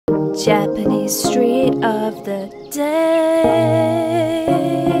Japanese street of the day.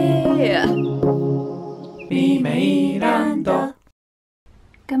 MIMEI.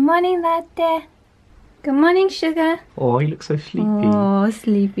 Good morning, latte. Good morning, sugar. Oh, he looks so sleepy. Oh,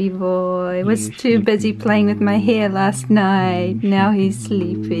 sleepy boy. Was too busy playing with my hair last night. Now he's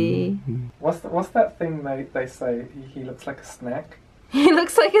sleepy. What's that thing they say? He looks like a snack? He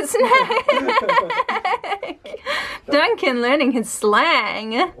looks like a snack. Duncan learning his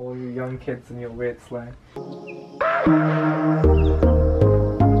slang. All you young kids and your weird slang.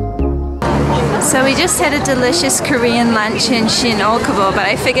 So we just had a delicious Korean lunch in Shin-Okubo, but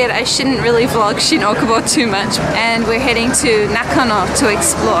I figured I shouldn't really vlog Shin-Okubo too much. And we're heading to Nakano to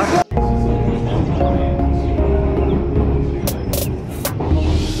explore.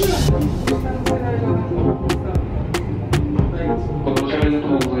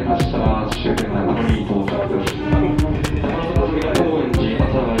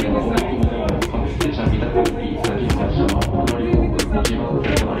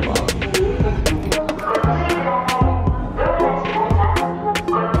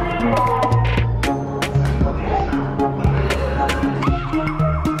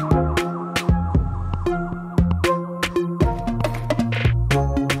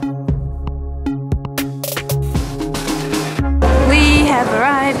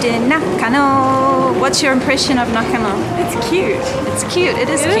 Arrived in Nakano. What's your impression of Nakano? It's cute. It's cute. It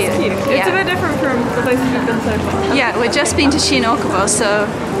is cute. It's a bit different from the places we've been so far. Yeah, we've just been to Shin-Okubo, so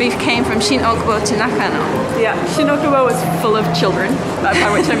we came from Shin-Okubo to Nakano. Yeah, Shin-Okubo was full of children, by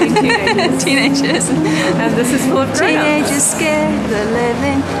which I mean teenagers. Teenagers. And this is full of grown-ups. Teenagers scare the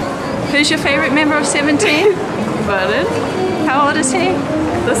living. Who's your favourite member of 17? Vernon. How old is he?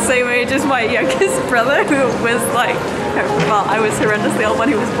 The same age as my youngest brother, who was like, well, I was horrendously old when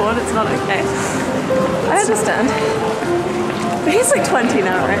he was born. It's not okay. I understand. But he's like 20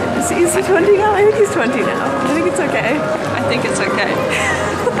 now, right? Is he 20 now? I think he's 20 now. I think it's okay. I think it's okay.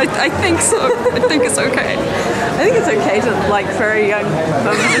 I think so. I think it's okay. I think it's okay to like very young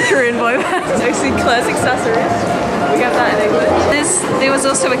members of Korean boy band. Actually, Claire's accessories. We got that in English. There was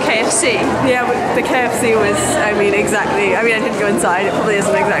also a KFC. Yeah, but the KFC was, I mean, exactly. I mean, I didn't go inside. It probably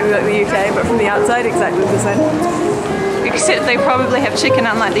isn't exactly like the UK, but from the outside, exactly the same. Except they probably have chicken,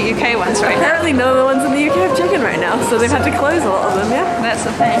 unlike the UK ones, right? Apparently, none of the ones in the UK have chicken right now, so they've had to close a lot of them. Yeah, that's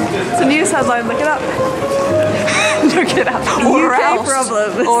the thing. It's a news headline. Look it up. Look it up. Or UK else.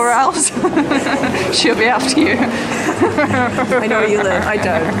 Problem. Or else. She'll be after you. I know where you live. I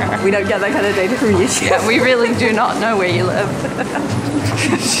don't. We don't get that kind of data from YouTube. Yeah, we really do not know where you live.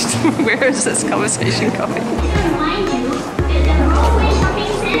 Where is this conversation going?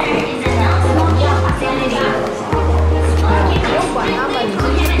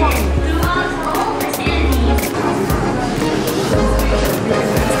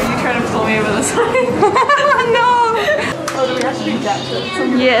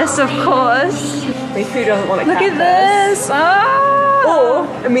 Yes, of course. I mean, who doesn't want a Look cat at this! Oh!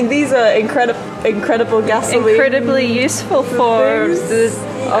 Or, I mean, these are incredible gasoline. Incredibly useful for this.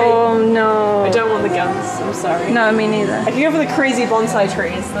 Oh no. I don't want the guns, I'm sorry. No, me neither. I can go for the crazy bonsai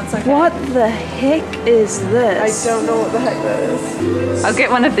trees, that's okay. What the heck is this? I don't know what the heck that is. I'll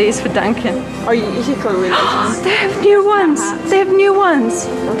get one of these for Duncan. Oh, you clearly don't. They have new ones! They have new ones!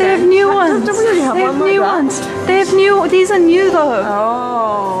 Okay. They have new ones! They have new ones! They have new, these are new though.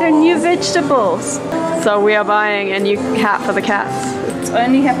 Oh. They're new vegetables. So we are buying a new cat for the cats. It's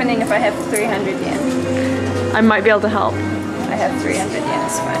only happening if I have 300 yen. I might be able to help. I have 300 yen,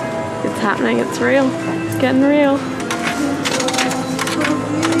 it's fine. It's happening, it's real. It's getting real.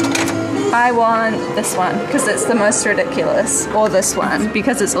 I want this one because it's the most ridiculous. Or this one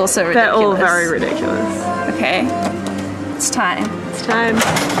because it's also ridiculous. They're all very ridiculous. Okay. It's time. It's time.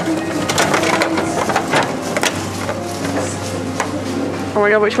 Oh my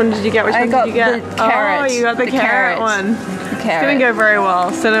god, which one did you get? Which one did you get? The carrot. Oh, you got the carrot one. The carrot. It's gonna go very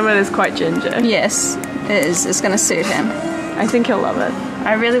well. Cinnamon is quite ginger. Yes, it is. It's gonna suit him. I think he'll love it.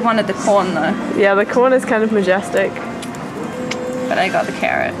 I really wanted the corn though. Yeah, the corn is kind of majestic. But I got the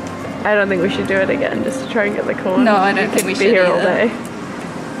carrot. I don't think we should do it again just to try and get the corn. No, I don't think we should be here either. all day.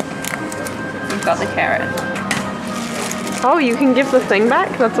 We've got the carrot. Oh, you can give the thing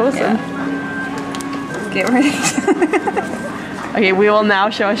back? That's awesome. Yeah. Get ready. Okay, we will now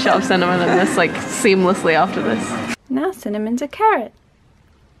show a shot of cinnamon in this like seamlessly after this. Now cinnamon's a carrot.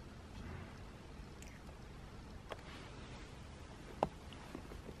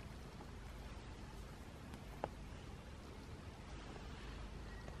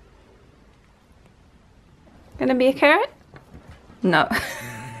 Gonna be a carrot? No.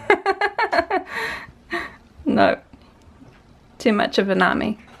 No. Too much of an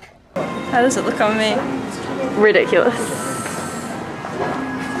army. How does it look on me? Ridiculous.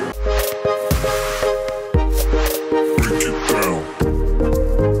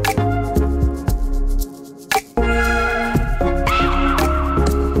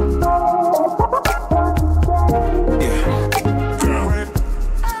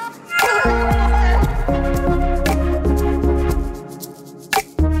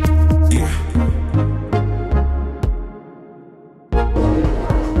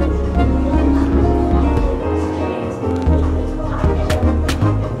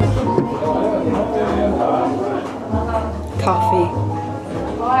 Coffee.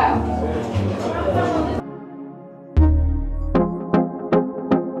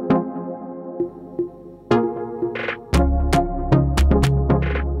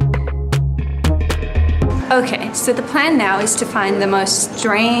 Okay, so the plan now is to find the most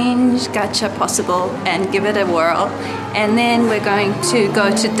strange gacha possible and give it a whirl. And then we're going to go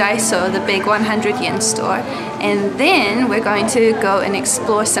to Daiso, the big 100 yen store. And then we're going to go and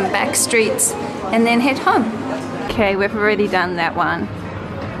explore some back streets and then head home. Okay, we've already done that one.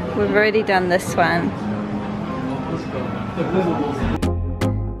 We've already done this one.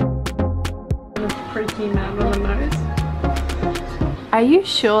 Freaky man with a nose. Are you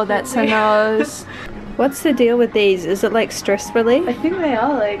sure that's a nose? What's the deal with these? Is it like stress relief? I think they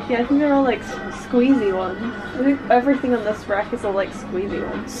are like, yeah, I think they're all like squeezy ones. I think everything on this rack is all like squeezy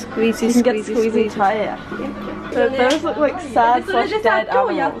ones. Squeezy, You can get squeezy, squeezy squeezy. tire. Those look like sad / dead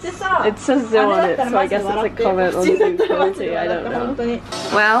animals. It says Zil on it, so I guess it's a comment on the cruelty, I don't know.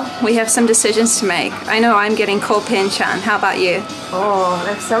 Well, we have some decisions to make. I know I'm getting Kolpen-chan. How about you? Oh,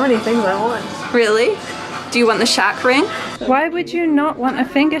 there's so many things I want. Really? Do you want the shark ring? Why would you not want a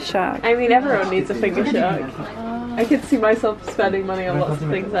finger shark? I mean, everyone needs a finger shark. I could see myself spending money on lots of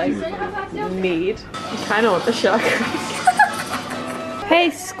things I need. I kind of want the shark ring. Hey,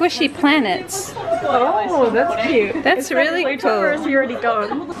 squishy planets. Oh, that's cute. That's really Or cool. is he already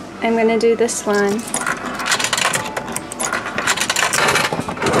gone? I'm gonna do this one.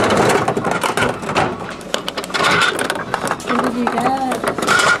 What did you get?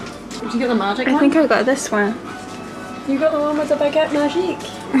 Did you get the magic one? I think I got this one. You got the one with the baguette magique.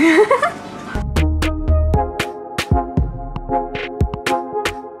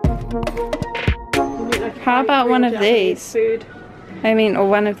 How about one of these? Food. I mean, or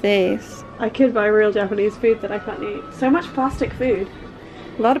one of these. I could buy real Japanese food that I can't eat. So much plastic food.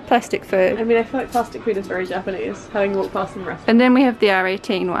 A lot of plastic I food. mean, I feel like plastic food is very Japanese, having walked past some restaurants. And then we have the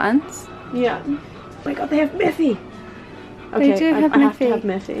R18 ones. Yeah. Oh my god, they have Miffy! They do have I have to Miffy. have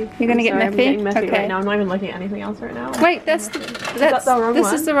Miffy. You're gonna get I'm Miffy? getting Miffy Okay. right now. I'm not even looking at anything else right now. Wait, that's the the wrong this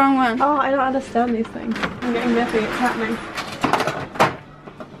one? is the wrong one. Oh, I don't understand these things. I'm getting Miffy, it's happening.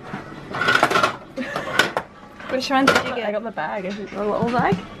 Which one did you I get? got the bag, a little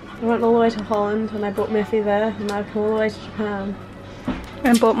bag. I went all the way to Holland and I bought Miffy there, and now I've come all the way to Japan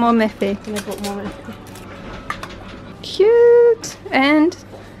And bought more Miffy. and I bought more Miffy. Cute and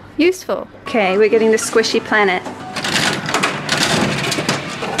useful. Okay, we're getting the squishy planet.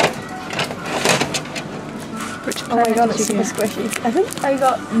 Which Oh planet my god, did it's you super get? squishy. I think I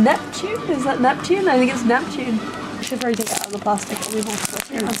got Neptune. Is that Neptune? I think it's Neptune. I should probably take it out of the plastic. It'll be more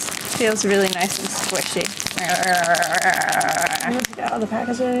squishy. Feels really nice and squishy. I'm gonna take it out of the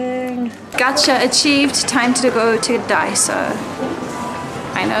packaging. Gacha achieved. Time to go to Daiso.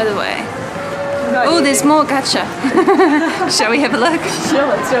 I know the way. Oh, there's more gacha. Shall we have a look? Sure,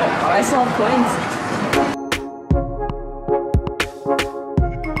 let's do it. Oh, I still have coins.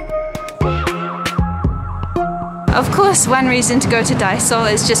 Of course, one reason to go to Daiso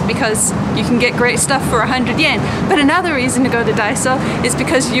is just because you can get great stuff for 100 yen. But another reason to go to Daiso is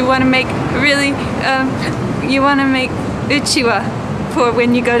because you want to make uchiwa for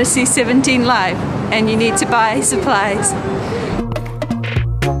when you go to see 17 Live and you need to buy supplies.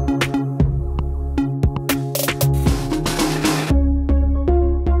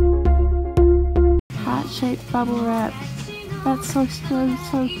 Heart-shaped bubble wraps. That's so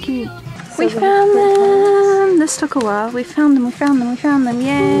cute. We found them! This took a while. We found them,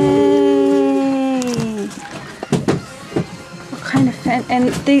 Yay! What kind of fan? And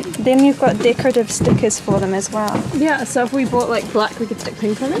then you've got decorative stickers for them as well. Yeah, so if we bought like black, we could stick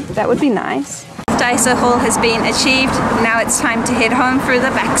pink on it. That would be nice. Daiso haul has been achieved. Now it's time to head home through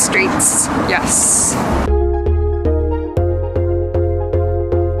the back streets. Yes.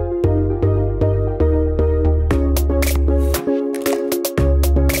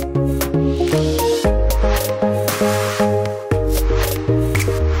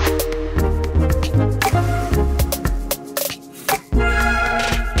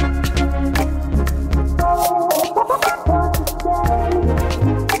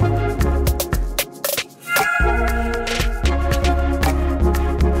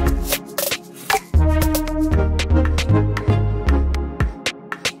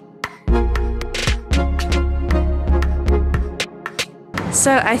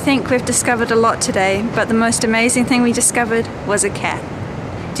 So I think we've discovered a lot today, but the most amazing thing we discovered was a cat.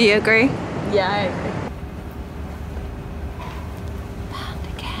 Do you agree? Yeah, I agree. Found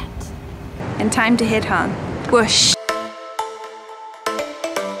a cat. And time to head home. Whoosh.